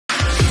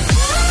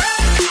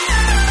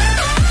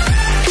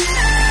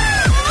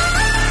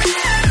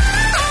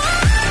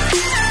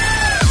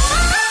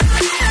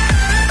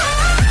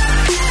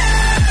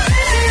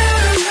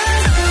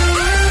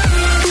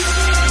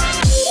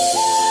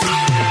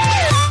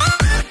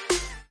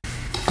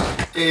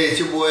Hey, it's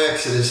your boy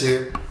Exodus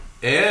here.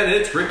 And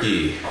it's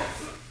Ricky.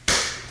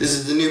 This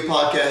is the new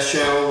podcast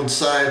channel we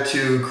decided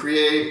to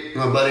create,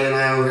 my buddy and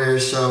I over here.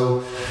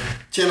 So,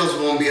 channel's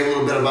going to be a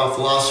little bit about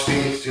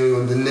philosophy,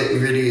 doing the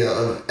nitty-gritty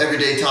of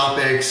everyday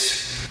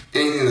topics,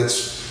 anything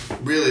that's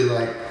really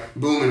like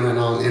booming right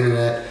now on the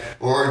internet,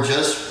 or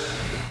just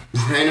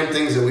random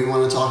things that we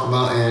want to talk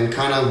about and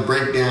kind of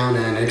break down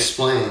and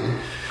explain.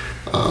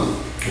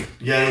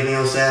 You got anything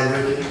else to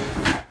add, Ricky?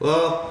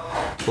 Well,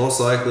 most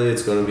likely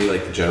it's going to be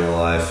like the general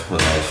life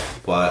of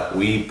what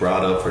we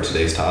brought up for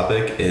today's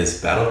topic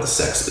is battle of the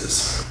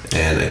sexes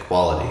and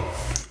equality.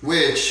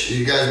 Which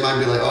you guys might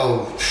be like,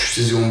 oh, this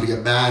is going to be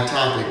a bad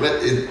topic,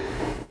 but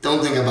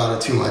don't think about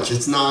it too much.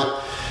 It's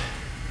not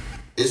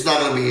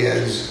going to be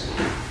as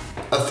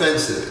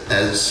offensive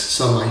as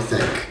some might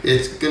think.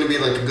 It's going to be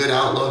like a good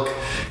outlook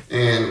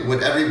and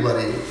what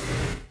everybody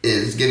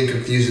is getting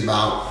confused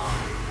about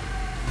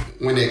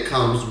when it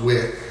comes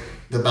with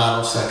the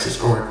battle of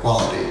sexes or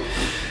equality.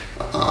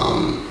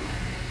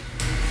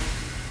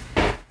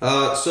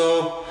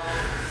 So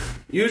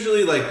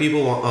usually like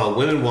people want,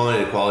 women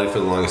wanted equality for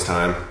the longest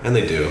time, and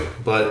they do,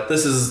 but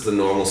this is the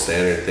normal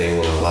standard thing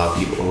when a lot of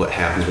people, what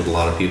happens with a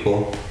lot of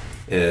people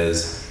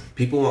is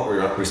people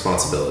want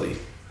responsibility.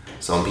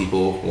 Some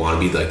people want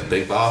to be like the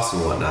big boss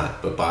and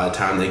whatnot, but by the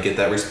time they get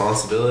that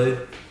responsibility,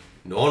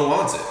 no one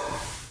wants it.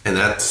 And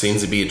that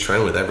seems to be a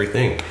trend with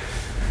everything.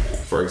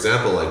 For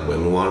example, like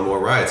women wanted more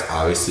rights.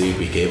 Obviously,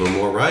 we gave them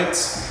more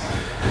rights.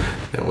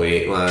 And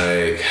we,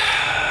 like,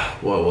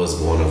 what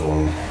was one of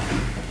them?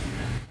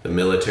 The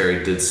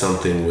military did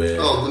something with...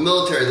 Oh, the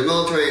military. The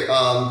military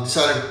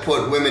decided to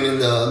put women in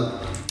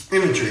the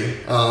infantry.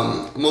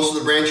 Most of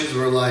the branches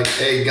were like,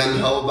 hey,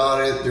 gung-ho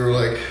about it. They were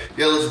like,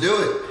 yeah, let's do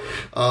it.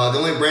 The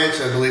only branch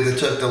I believe that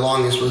took the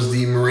longest was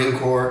the Marine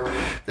Corps.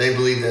 They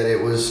believed that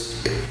it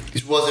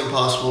wasn't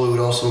possible. It would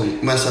also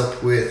mess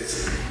up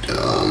with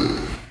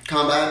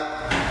combat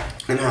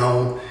and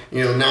how,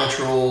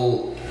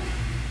 natural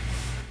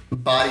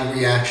body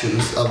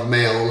reactions of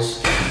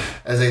males,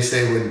 as they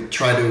say, would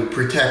try to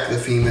protect the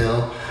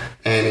female,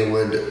 and it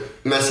would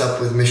mess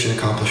up with mission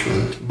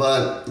accomplishment.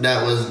 But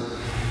that was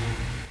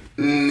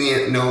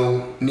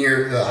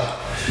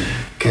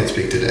can't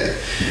speak today.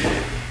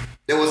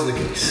 That wasn't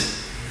the case.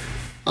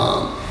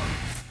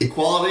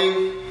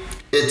 Equality,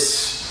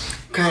 it's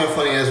kind of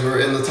funny as we're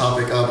in the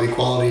topic of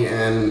equality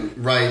and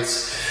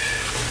rights.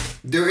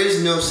 There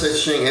is no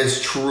such thing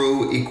as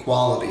true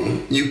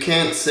equality. You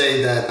can't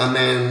say that a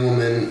man and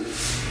woman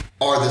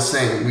are the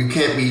same. We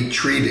can't be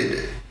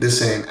treated the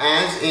same.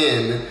 As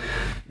in,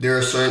 there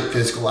are certain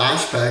physical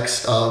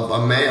aspects of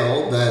a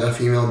male that a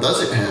female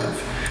doesn't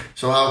have.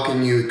 So how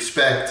can you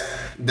expect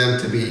them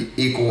to be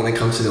equal when it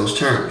comes to those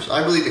terms?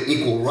 I believe in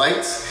equal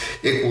rights,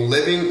 equal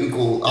living,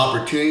 equal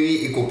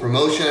opportunity, equal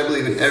promotion. I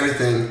believe in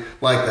everything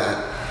like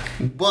that.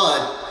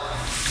 But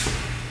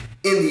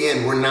in the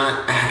end, we're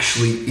not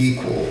actually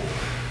equal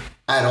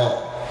at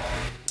all.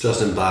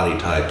 Just in body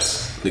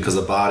types, because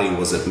a body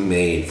wasn't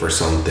made for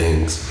some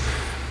things.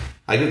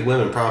 I give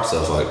women props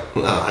though.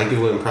 I give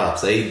women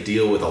props. They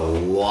deal with a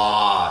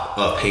lot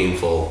of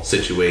painful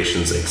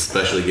situations,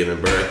 especially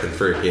giving birth and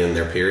freaking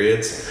their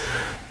periods.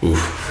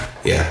 Oof.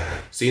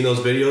 Yeah. Seeing those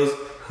videos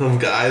of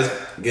guys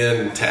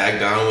getting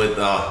tagged on with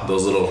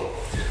those little...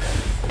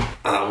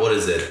 what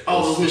is it?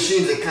 Oh, those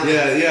machines that kind of...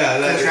 Yeah.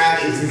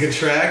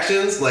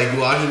 Contractions. Like,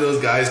 watching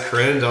those guys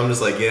cringe, I'm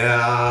just like,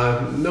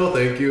 yeah, no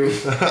thank you.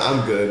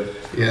 I'm good.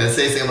 Yeah, it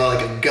says something about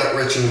like a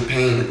gut-wrenching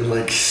pain that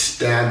like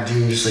stabbed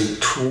you and just like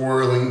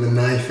twirling the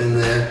knife in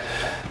there.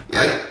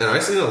 Yeah.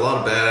 I've seen a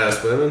lot of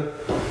badass women.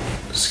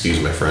 Excuse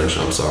my French,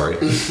 I'm sorry.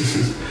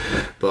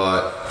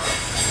 But...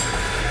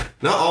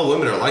 not all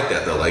women are like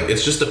that though. Like,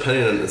 it's just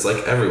depending on, it's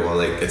like everyone.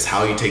 Like, it's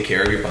how you take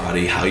care of your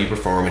body, how you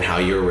perform, and how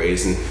you were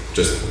raised, and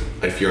just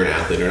if you're an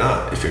athlete or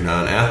not. If you're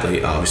not an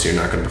athlete, obviously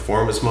you're not going to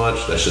perform as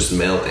much. That's just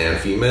male and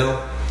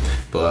female.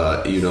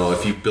 But,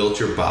 if you built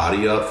your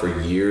body up for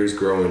years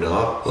growing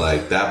up,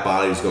 like, that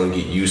body's going to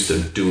get used to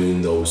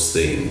doing those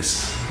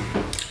things.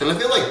 And I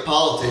feel like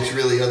politics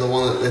really are the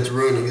one that's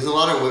ruining. Because a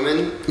lot of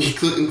women,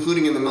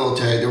 including in the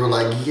military, they were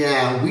like,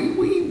 yeah,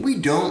 we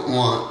don't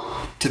want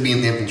to be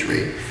in the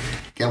infantry.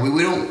 Yeah,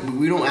 we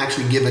don't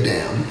actually give a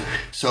damn.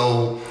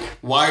 So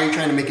why are you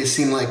trying to make it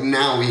seem like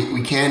now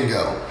we can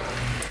go?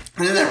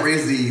 And then that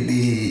raised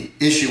the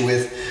issue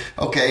with,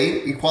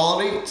 okay,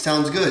 equality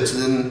sounds good. So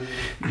then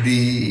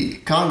the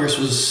Congress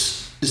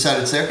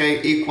decided to say, okay,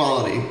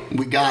 equality,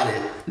 we got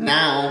it.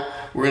 Now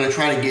we're going to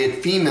try to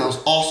get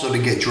females also to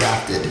get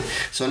drafted.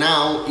 So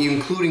now,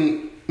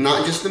 including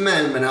not just the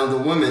men, but now the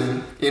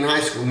women in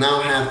high school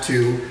now have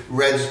to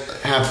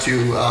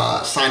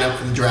sign up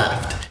for the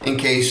draft in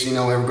case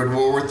ever go to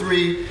World War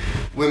III.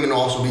 Women will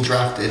also be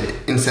drafted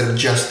instead of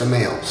just the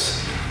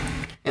males.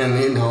 And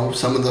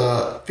some of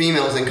the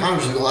females in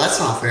Congress go, well, that's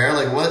not fair.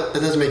 Like, what?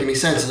 That doesn't make any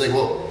sense. It's like,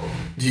 well,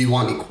 do you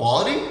want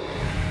equality,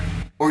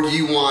 or do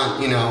you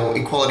want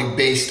equality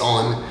based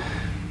on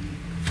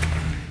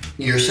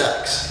your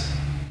sex?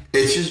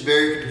 It's just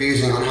very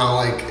confusing on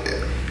how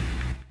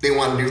they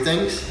want to do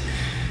things.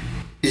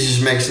 it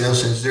just makes no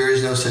sense. There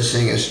is no such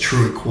thing as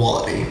true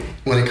equality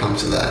when it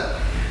comes to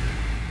that.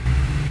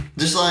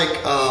 Just like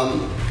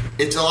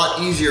it's a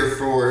lot easier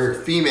for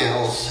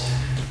females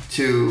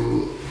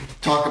to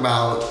talk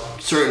about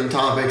certain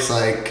topics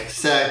like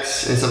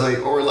sex and stuff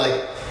like, or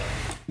like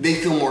they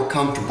feel more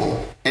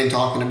comfortable in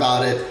talking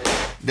about it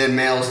than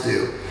males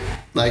do.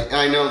 Like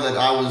I know that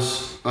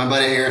my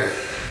buddy here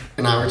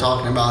and I were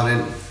talking about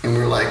it, and we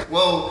were like,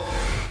 "Well,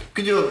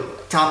 could you do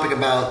a topic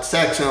about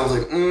sex?" And I was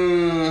like,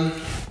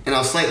 and I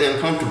was slightly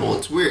uncomfortable.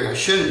 It's weird. I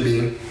shouldn't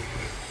be,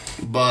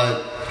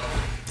 but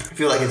I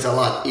feel like it's a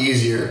lot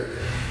easier,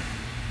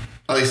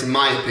 at least in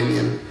my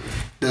opinion.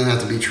 It doesn't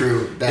have to be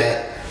true.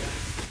 That.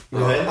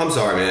 I'm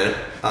sorry, man.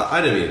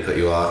 I didn't mean to cut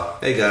you off.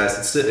 Hey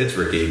guys, it's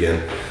Ricky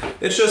again.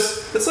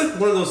 It's like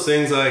one of those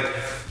things. Like,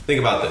 think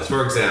about this.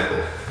 For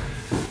example,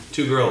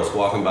 two girls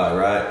walking by,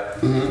 right?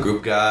 Mm-hmm. Group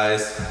of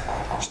guys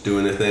just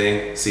doing their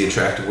thing. See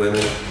attractive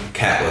women,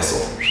 cat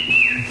whistle.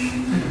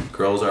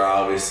 Girls are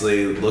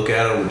obviously look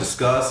at them with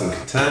disgust and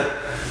content,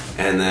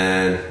 and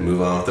then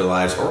move on with their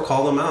lives or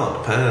call them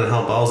out, depending on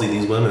how ballsy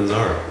these women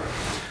are.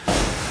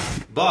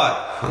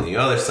 But on the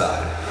other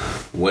side,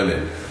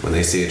 women, when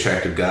they see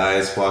attractive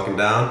guys walking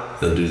down,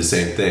 they'll do the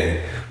same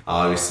thing.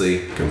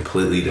 Obviously,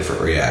 completely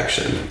different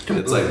reaction.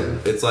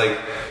 It's like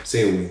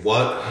seeing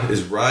what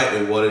is right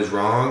and what is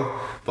wrong.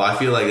 But I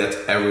feel like that's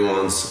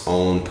everyone's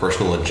own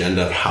personal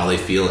agenda of how they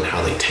feel and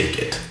how they take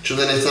it. So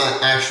then it's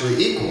not actually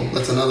equal.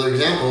 That's another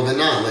example of it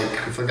not. Like,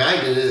 if a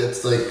guy did it,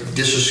 it's like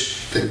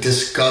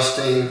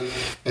disgusting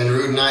and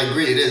rude, and I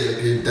agree it is.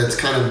 Like, that's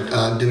kind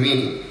of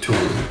demeaning to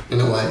him in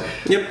a way.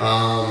 Yep.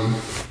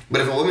 But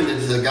if a woman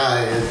did it to a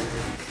guy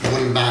and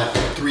wouldn't bat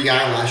 3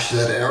 eyelashes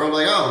at it, everyone would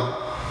be like, oh.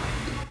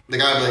 The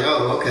guy would be like,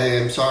 oh,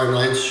 okay, I'm sorry, I'm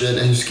not interested,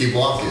 and just keep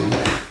walking.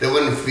 They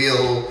wouldn't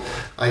feel,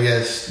 I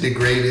guess,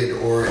 degraded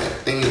or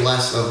any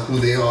less of who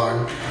they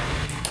are.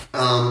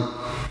 But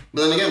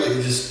then again, like,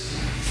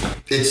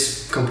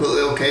 it's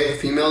completely okay if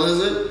a female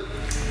does it.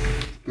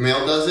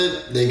 Male does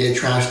it, they get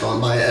trashed on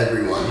by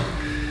everyone.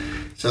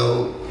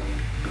 So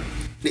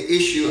the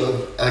issue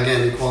of,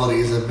 again, equality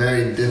is a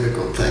very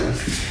difficult thing.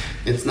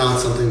 It's not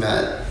something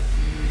that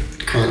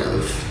kind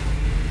of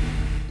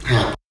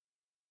happens.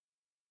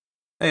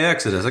 Hey,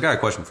 Exodus, I got a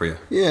question for you.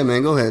 Yeah,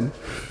 man, go ahead.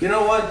 You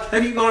know what?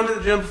 Have you gone to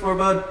the gym before,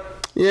 bud?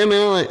 Yeah,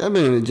 man, I've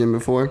been in the gym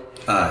before.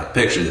 Alright,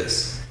 picture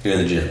this. You're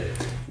in the gym.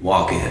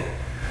 Walk in.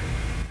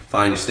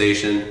 Find your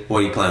station. What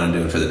are you planning on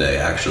doing for the day,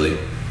 actually?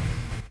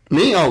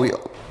 Me?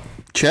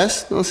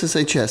 Chest? Let's just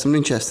say chest. I'm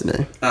doing chest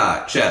today.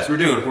 Chest.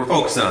 We're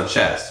focusing on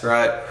chest,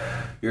 right?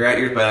 You're at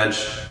your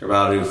bench. You're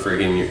about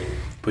to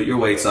put your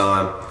weights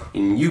on.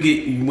 And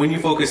when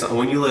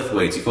you lift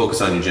weights, you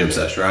focus on your gym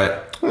session,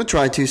 right? I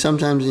try to.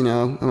 Sometimes,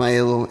 my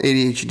little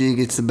ADHD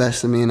gets the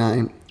best of me and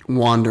I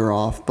wander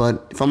off.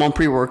 But if I'm on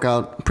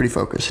pre-workout, I'm pretty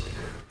focused.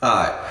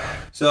 Alright.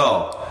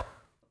 So,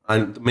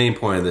 on the main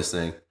point of this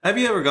thing. Have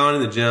you ever gone to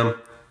the gym?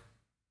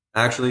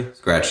 Actually,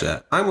 scratch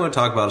that. I'm going to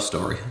talk about a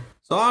story.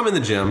 So I'm in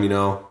the gym,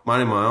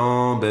 minding my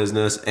own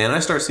business, and I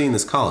start seeing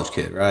this college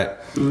kid, right?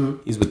 Mm-hmm.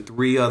 He's with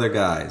 3 other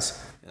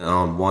guys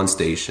on one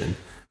station,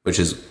 which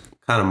is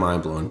kind of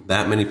mind-blowing.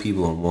 That many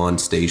people on one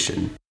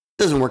station.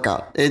 It doesn't work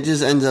out. It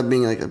just ends up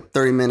being like a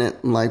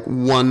 30-minute, like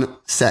one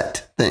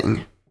set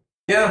thing.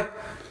 Yeah.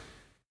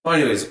 Well,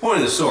 anyways, the point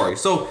of the story.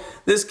 So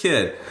this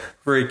kid,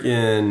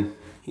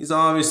 he's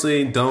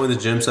obviously done with the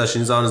gym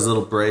session. He's on his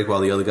little break while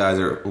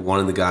one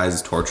of the guys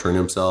is torturing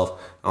himself.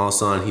 All of a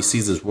sudden, he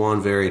sees this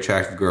one very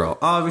attractive girl.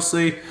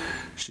 Obviously,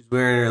 she's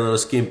wearing her little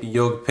skimpy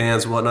yoga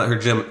pants and whatnot,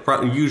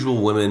 her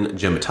usual women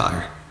gym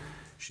attire.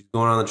 She's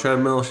going on the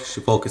treadmill.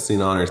 She's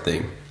focusing on her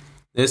thing.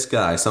 This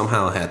guy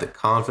somehow had the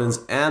confidence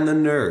and the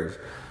nerve,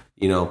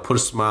 put a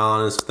smile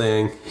on his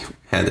thing,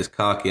 had this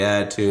cocky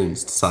attitude, and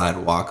decided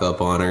to walk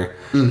up on her.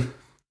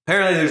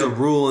 Apparently, there's a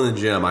rule in the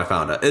gym, I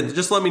found out.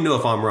 Just let me know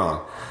if I'm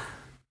wrong.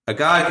 A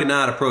guy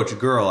cannot approach a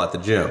girl at the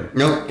gym.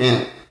 Nope,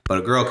 can't. But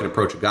a girl can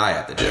approach a guy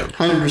at the gym.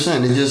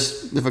 100%. It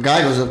just, if a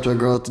guy goes up to a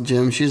girl at the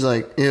gym, she's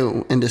like,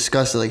 ew, and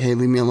disgusted, like, hey,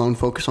 leave me alone,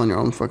 focus on your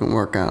own fucking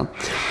workout.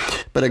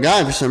 But a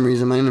guy, for some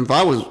reason, man, if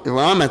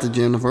I'm at the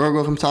gym, if a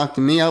girl comes talk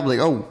to me, I'll be like,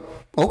 oh,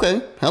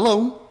 okay,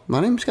 hello, my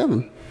name's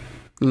Kevin.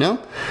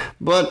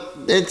 But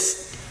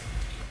it's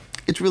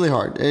really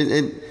hard.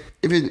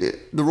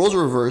 If the roles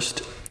are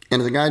reversed,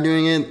 and if the guy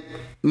doing it,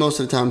 most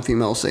of the time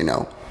females say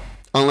no.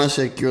 Unless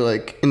you're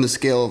like in the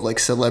scale of like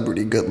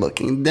celebrity good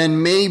looking,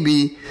 then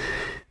maybe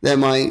that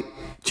might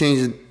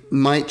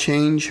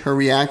change her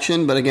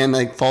reaction. But again,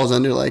 like falls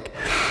under like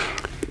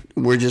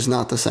we're just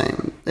not the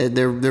same.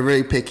 They're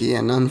very picky,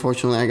 and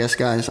unfortunately, I guess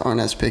guys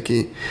aren't as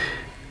picky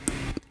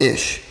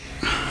ish.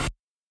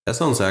 That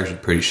sounds actually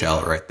pretty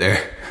shallow right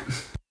there.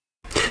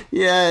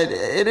 Yeah,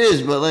 it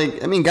is, but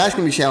guys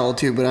can be shallow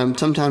too. But I'm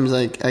sometimes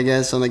like, I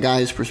guess on the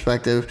guy's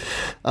perspective,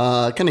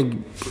 kind of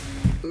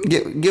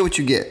get what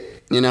you get.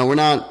 We're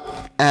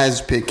not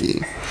as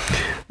picky.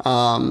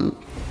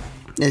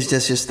 It's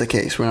just the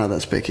case. We're not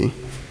as picky.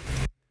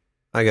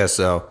 I guess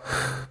so.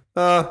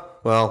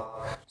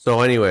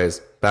 So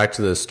anyways, back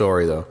to the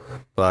story though.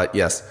 But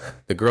yes,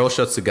 the girl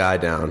shuts the guy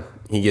down.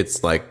 He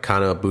gets like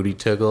kind of booty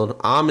tickled.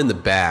 I'm in the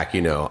back,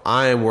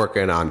 I am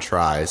working on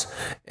tries,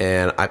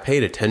 and I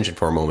paid attention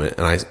for a moment.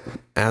 And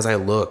as I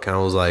look, I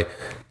was like,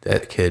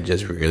 that kid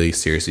just really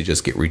seriously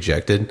just get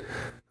rejected.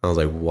 I was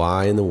like,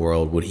 why in the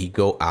world would he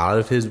go out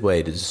of his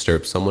way to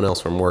disturb someone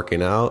else from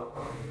working out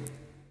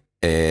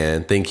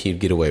and think he'd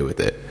get away with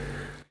it?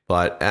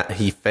 But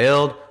he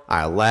failed.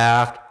 I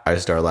laughed. I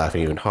started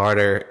laughing even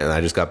harder, and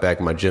I just got back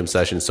in my gym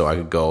session so I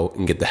could go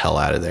and get the hell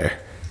out of there.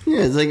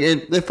 Yeah, it's like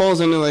it falls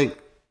under like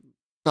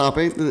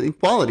topic the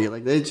equality.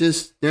 Like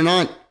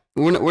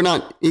we're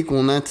not equal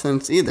in that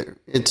sense either.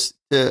 It's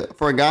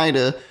for a guy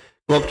to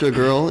go up to a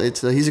girl.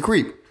 He's a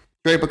creep,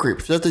 straight up a creep.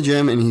 If he's at the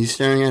gym and he's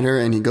staring at her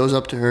and he goes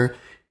up to her,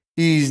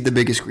 he's the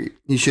biggest creep.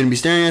 He shouldn't be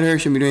staring at her.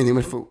 Shouldn't be doing anything.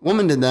 But if a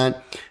woman did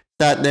that,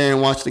 sat there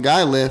and watched the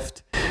guy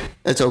lift,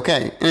 that's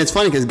okay. And it's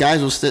funny because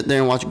guys will sit there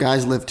and watch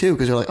guys lift too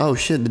because they're like, oh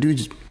shit, the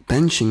dude's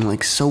benching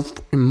like so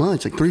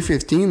much, like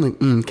 315, like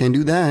can't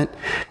do that,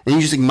 and you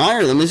just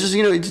admire them. It's just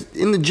it's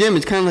in the gym.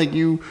 It's kind of like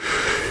you're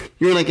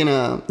like in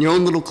your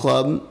own little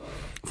club,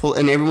 full,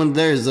 and everyone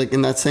there is like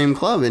in that same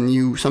club, and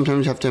you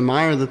sometimes have to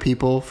admire the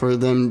people for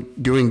them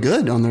doing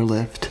good on their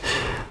lift.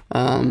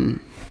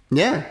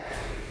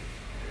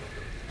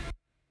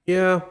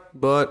 Yeah,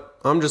 but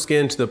I'm just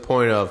getting to the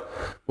point of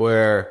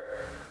where.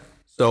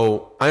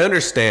 So I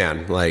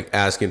understand, like,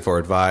 asking for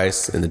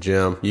advice in the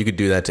gym. You could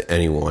do that to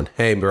anyone.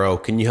 Hey, bro,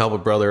 can you help a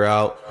brother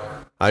out?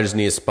 I just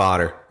need a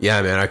spotter.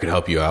 Yeah, man, I could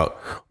help you out.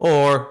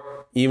 Or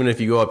even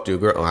if you go up to a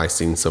girl, I've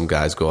seen some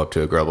guys go up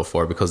to a girl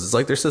before because it's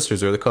like their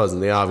sisters or their cousin.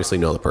 They obviously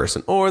know the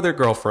person. Or their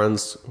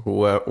girlfriends,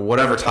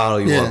 whatever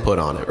title you want to put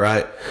on it,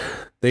 right?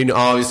 They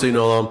obviously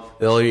know them.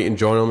 They'll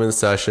join them in the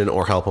session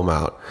or help them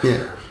out.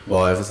 Yeah.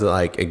 Well, if it's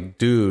like a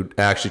dude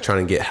actually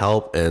trying to get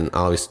help, and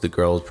obviously the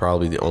girl is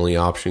probably the only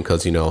option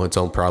because, it's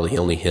probably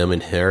only him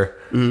and her,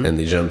 and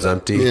the gym's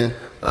empty. Yeah.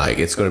 Like,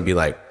 it's going to be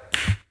like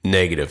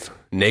negative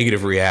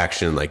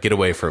reaction, like, get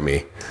away from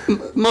me.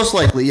 Most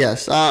likely,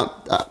 yes.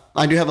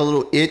 I do have a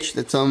little itch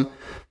that some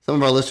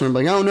of our listeners are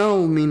like, oh,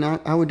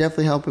 no, I would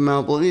definitely help him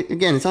out. Well,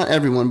 again, it's not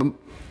everyone, but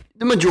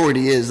the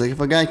majority is. Like, if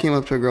a guy came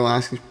up to a girl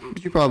asking,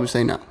 she'd probably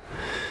say no.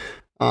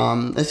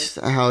 That's just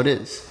how it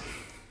is.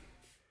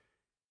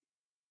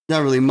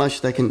 Not really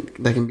much that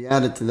can be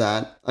added to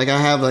that. Like, I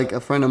have like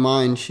a friend of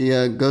mine. She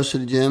goes to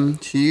the gym.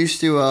 She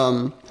used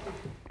to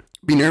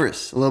be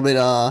nervous, a little bit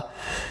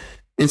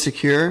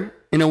insecure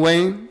in a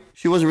way.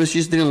 She wasn't really. She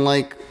just didn't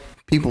like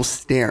people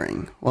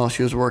staring while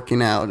she was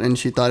working out, and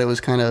she thought it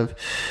was kind of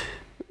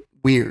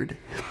weird.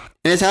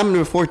 And it's happened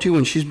before too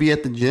when she's be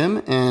at the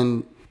gym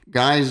and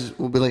guys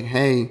will be like,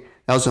 "Hey,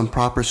 that was some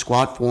proper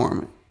squat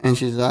form." And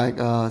she's like,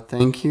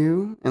 thank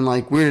you. And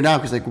like weirded out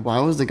because like, why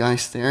was the guy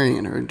staring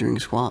at her doing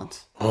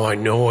squats? Oh, I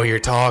know what you're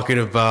talking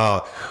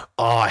about.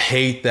 Oh, I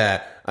hate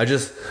that.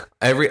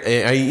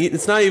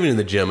 It's not even in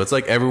the gym. It's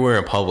like everywhere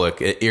in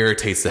public. It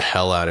irritates the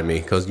hell out of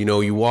me because,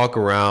 you walk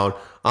around.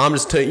 I'm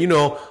just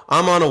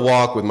I'm on a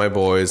walk with my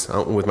boys,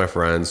 with my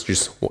friends,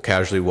 just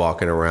casually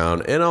walking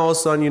around. And all of a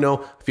sudden, I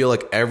feel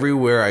like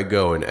everywhere I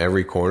go in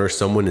every corner,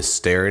 someone is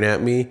staring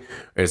at me.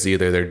 It's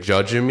either they're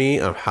judging me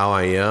of how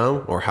I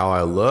am or how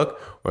I look,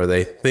 or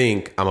they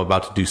think I'm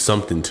about to do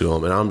something to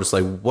them. And I'm just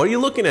like, what are you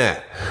looking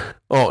at?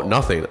 Oh,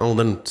 nothing. Oh,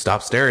 then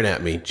stop staring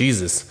at me.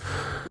 Jesus.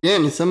 Yeah,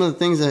 and some of the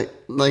things that,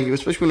 like,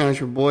 especially when I was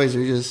your boys,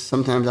 are just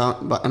sometimes out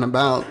and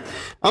about.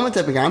 I'm a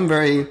type of guy.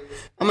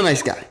 I'm a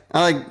nice guy.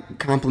 I like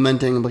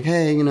complimenting. I'm like,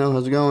 hey,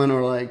 how's it going?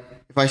 Or like,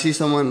 if I see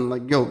someone,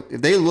 like, yo,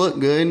 if they look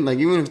good, like,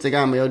 even if it's a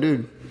guy, I'm like, yo,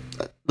 dude,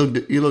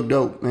 you look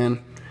dope, man.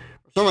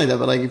 Or something like that.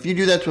 But like, if you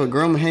do that to a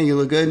girl, I'm like, hey, you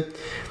look good.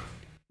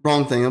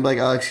 Wrong thing. I'm like,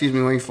 excuse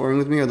me, why are you flirting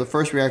with me? Or the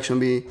first reaction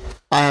would be,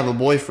 I have a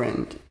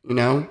boyfriend,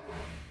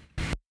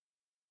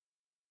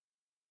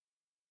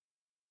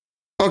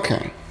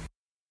 Okay.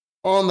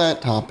 On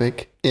that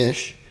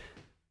topic-ish,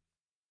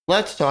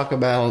 let's talk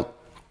about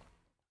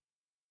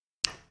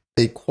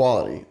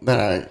equality that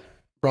I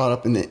brought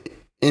up in the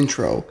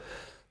intro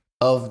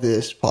of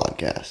this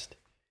podcast.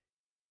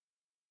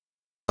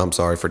 I'm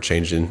sorry for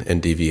changing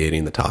and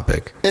deviating the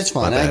topic. It's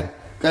fine.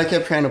 I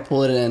kept trying to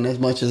pull it in as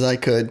much as I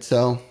could,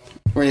 so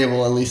we're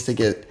able at least to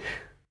get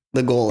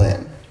the goal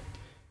in.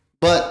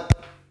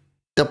 But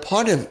the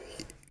part of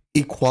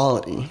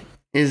equality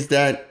is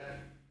that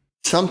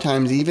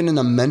sometimes, even in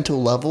the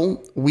mental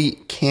level, we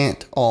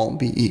can't all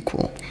be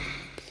equal.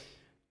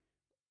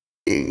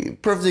 A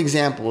perfect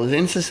example is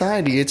in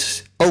society,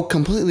 it's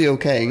completely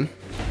okay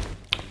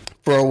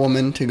for a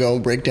woman to go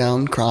break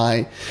down,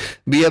 cry,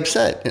 be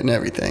upset and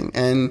everything.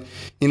 And,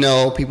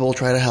 people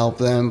try to help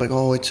them, like,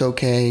 oh, it's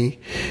okay.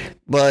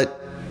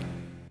 But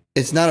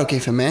it's not okay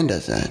if a man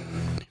does that.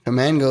 If a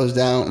man goes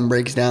down and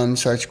breaks down and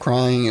starts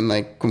crying and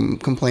like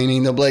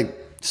complaining, they'll be like,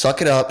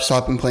 suck it up,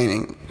 stop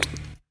complaining.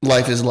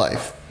 Life is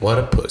life. What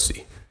a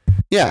pussy.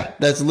 Yeah,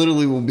 that's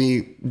literally will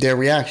be their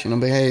reaction. I'll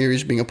be, hey, you're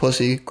just being a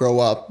pussy. Grow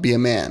up. Be a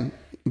man.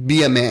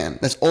 Be a man.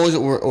 That's always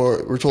what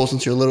we're told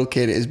since you're a little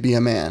kid is be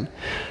a man.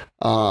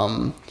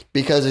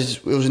 Because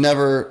it was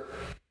never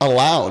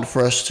allowed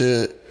for us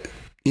to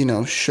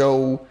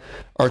show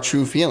our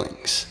true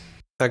feelings.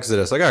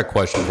 Exodus, I got a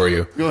question for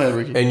you. Go ahead,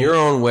 Ricky. In your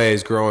own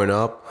ways growing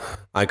up,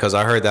 because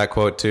I heard that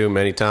quote too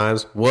many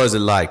times, what is it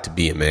like to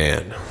be a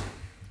man?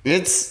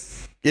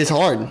 It's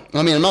hard.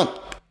 I mean, I'm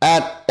not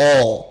at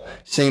all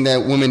saying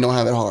that women don't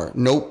have it hard.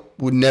 Nope,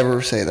 would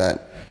never say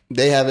that.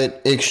 They have it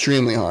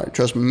extremely hard.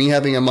 Trust me,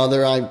 having a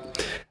mother,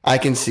 I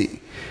can see.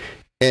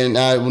 And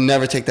I will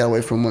never take that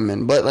away from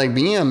women. But like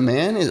being a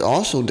man is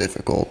also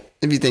difficult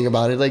if you think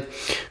about it. Like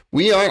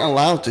we aren't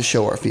allowed to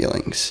show our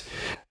feelings.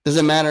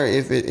 Doesn't matter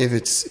if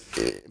it's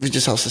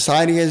just how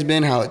society has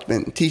been, how it's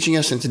been teaching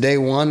us since day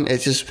one.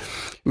 It's just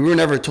we were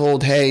never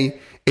told, hey,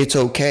 it's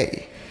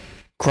okay,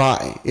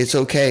 cry, it's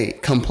okay,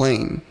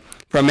 complain.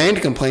 For a man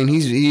to complain,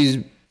 he's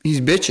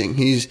bitching,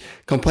 he's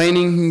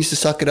complaining. He needs to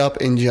suck it up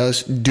and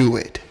just do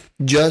it.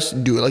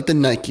 Just do it, like the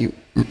Nike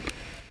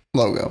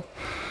slogan,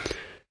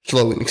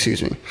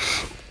 excuse me.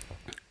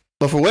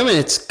 But for women,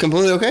 it's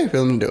completely okay for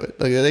them to do it.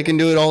 Like they can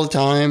do it all the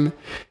time.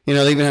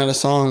 They even had a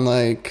song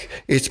like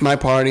 "It's my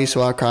party, so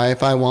I'll cry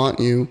if I want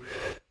to."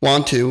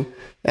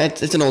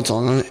 It's an old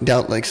song. I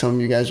doubt like some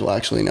of you guys will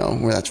actually know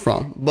where that's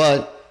from.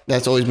 But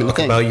that's always been the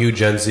thing. Talking about you,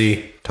 Gen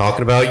Z.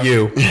 Talking about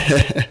you.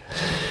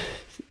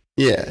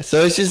 Yeah.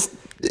 So it's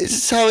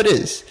just how it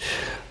is.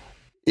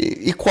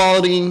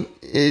 Equality.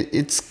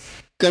 It's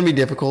gonna be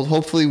difficult.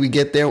 Hopefully, we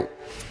get there.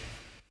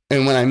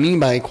 And what I mean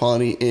by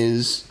equality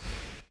is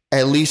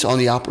at least on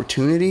the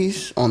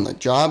opportunities, on the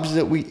jobs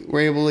that we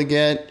were able to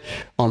get,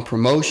 on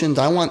promotions.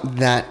 I want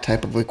that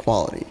type of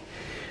equality.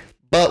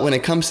 But when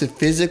it comes to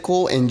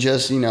physical and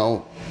just,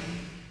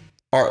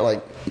 art,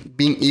 like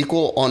being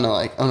equal on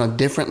a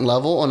different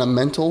level, on a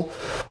mental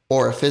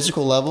or a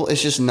physical level,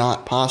 it's just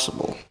not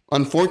possible.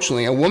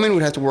 Unfortunately, a woman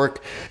would have to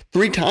work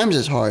 3 times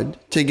as hard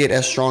to get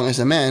as strong as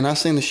a man. I'm not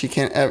saying that she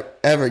can't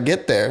ever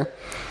get there.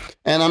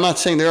 And I'm not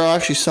saying there are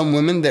actually some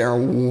women that are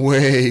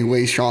way,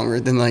 way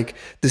stronger than like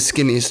the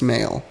skinniest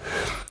male.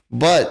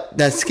 But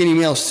that skinny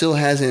male still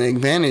has an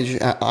advantage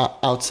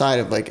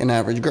outside of like an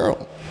average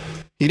girl.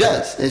 He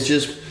does. It's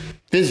just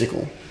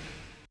physical.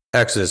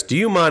 Exodus, do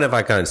you mind if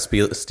I kind of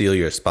steal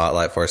your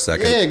spotlight for a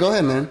second? Yeah, go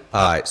ahead, man.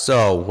 All right.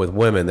 So with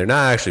women, they're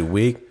not actually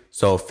weak.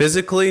 So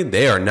physically,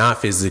 they are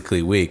not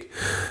physically weak.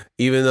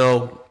 Even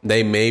though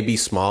they may be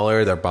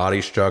smaller, their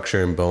body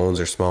structure and bones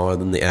are smaller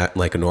than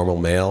like a normal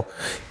male.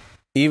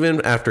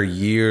 Even after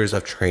years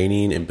of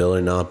training and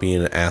building up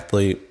being an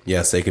athlete,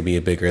 yes, they could be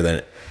bigger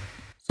than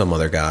some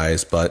other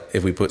guys. But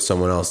if we put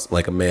someone else,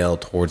 like a male,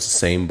 towards the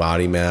same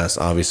body mass,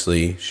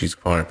 obviously she's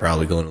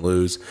probably going to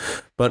lose.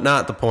 But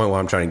not the point where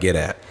I'm trying to get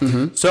at.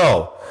 Mm-hmm.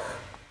 So,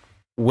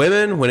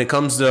 women, when it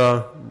comes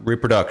to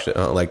reproduction,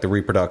 like the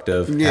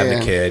reproductive, having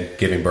a kid,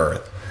 giving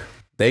birth,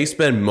 they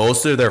spend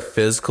most of their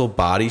physical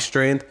body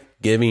strength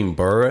giving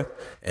birth,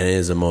 and it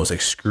is the most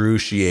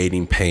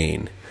excruciating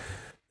pain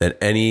that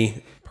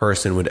any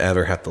person would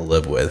ever have to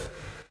live with.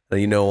 And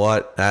you know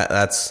what?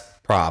 That's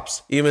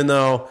props. Even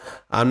though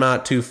I'm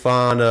not too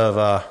fond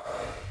of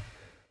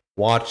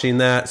watching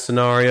that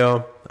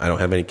scenario, I don't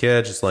have any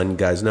kids, just letting you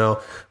guys know,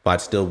 but I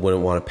still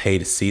wouldn't want to pay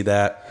to see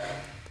that.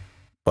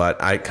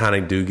 But I kind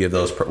of do give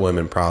those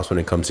women props when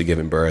it comes to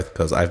giving birth,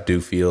 because I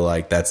do feel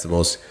like that's the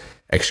most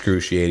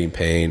excruciating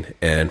pain.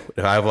 And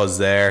if I was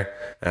there,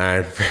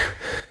 and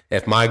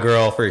if my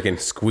girl freaking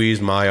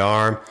squeezed my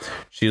arm,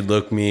 she'd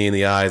look me in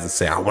the eyes and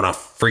say, I want to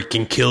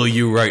freaking kill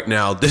you right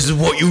now. This is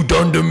what you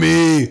done to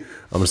me.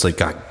 I'm just like,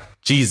 God,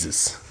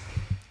 Jesus.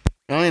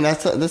 I mean,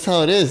 that's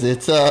how it is.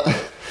 It's that's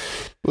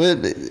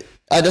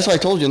why I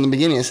told you in the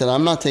beginning. I said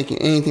I'm not taking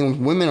anything with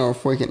women are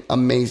freaking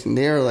amazing.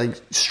 They are like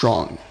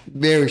strong,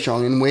 very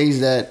strong in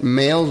ways that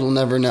males will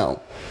never know,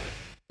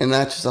 and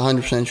that's just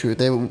 100% true.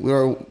 There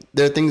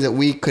are things that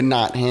we could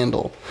not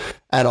handle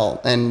at all,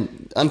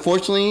 and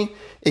unfortunately,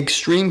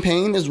 extreme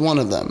pain is one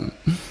of them.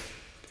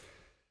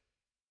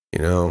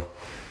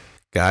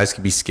 Guys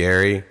can be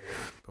scary,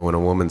 but when a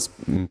woman's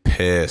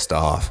pissed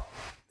off,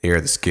 they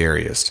are the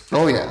scariest.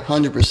 Oh yeah,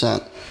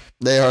 100%.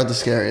 They are the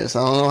scariest.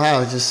 I don't know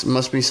how. It just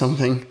must be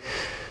something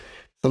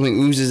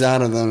oozes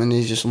out of them, and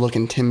they just look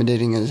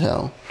intimidating as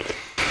hell.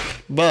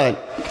 But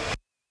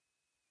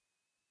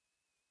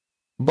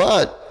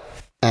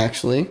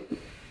actually,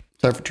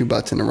 sorry for 2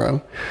 butts in a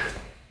row.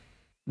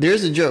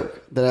 There's a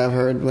joke that I've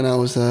heard when I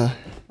was a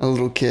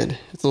little kid.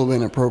 It's a little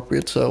bit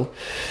inappropriate. So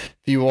if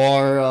you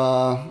are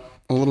a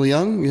little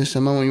young, you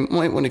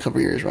might want to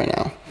cover your ears right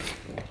now.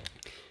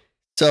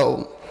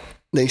 So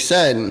they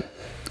said,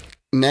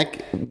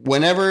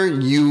 whenever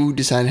you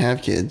decide to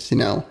have kids,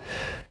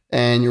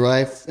 and your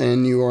wife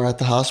and you are at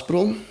the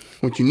hospital,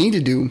 what you need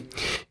to do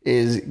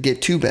is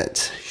get 2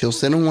 beds. She'll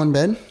sit on one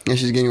bed and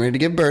she's getting ready to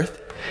give birth.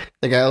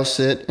 The guy will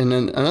sit in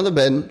another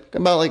bed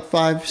about like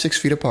 5-6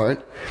 feet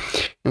apart,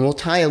 and we'll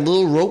tie a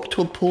little rope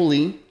to a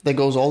pulley that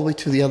goes all the way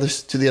to the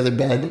other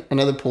bed,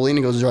 another pulley, and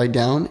it goes right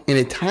down, and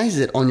it ties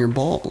it on your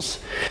balls.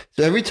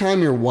 So every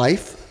time your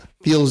wife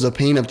feels the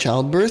pain of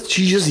childbirth,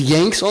 she just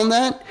yanks on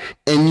that,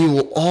 and you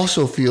will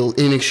also feel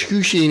an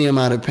excruciating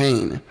amount of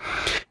pain.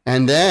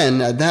 And then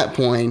at that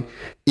point,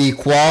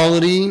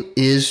 equality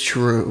is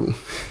true.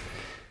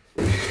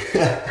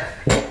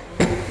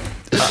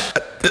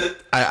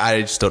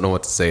 I just don't know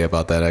what to say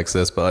about that,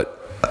 Exodus, but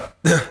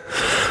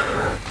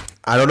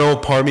I don't know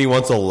if part of me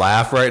wants to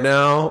laugh right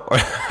now, or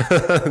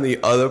the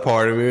other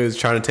part of me is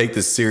trying to take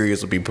this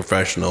serious and be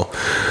professional.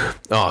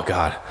 Oh,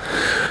 God.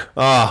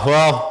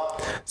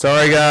 Well,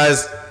 sorry,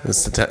 guys.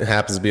 This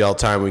happens to be all the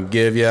time we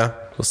give you.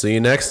 We'll see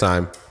you next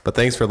time. But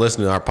thanks for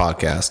listening to our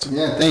podcast.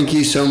 Yeah, thank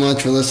you so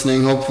much for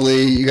listening.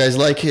 Hopefully you guys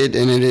like it,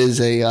 and it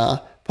is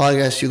a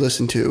podcast you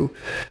listen to.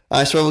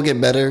 I swear we'll get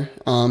better.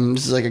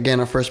 This is again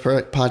our first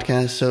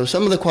podcast, so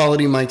some of the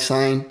quality might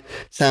sound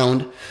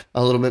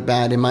a little bit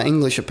bad, and my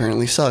English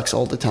apparently sucks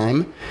all the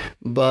time.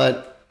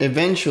 But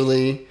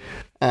eventually,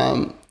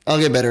 I'll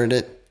get better at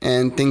it,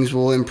 and things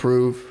will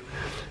improve.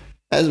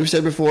 As we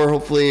said before,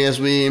 hopefully as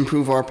we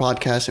improve our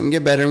podcast and we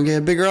get better and get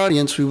a bigger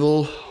audience, we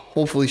will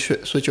hopefully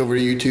switch over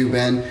to YouTube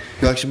and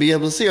you'll actually be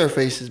able to see our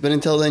faces. But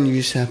until then, you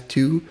just have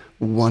to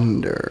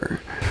wonder.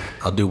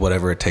 I'll do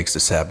whatever it takes to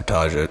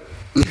sabotage it.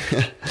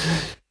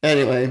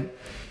 Anyway,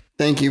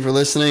 thank you for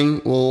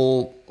listening.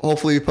 We'll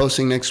hopefully be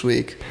posting next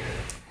week.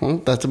 Well,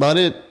 that's about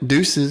it.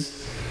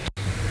 Deuces.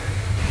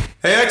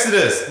 Hey,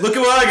 Exodus, look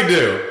at what I can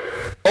do.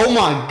 Oh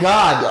my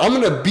God,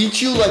 I'm going to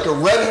beat you like a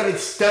redheaded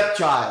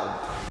stepchild.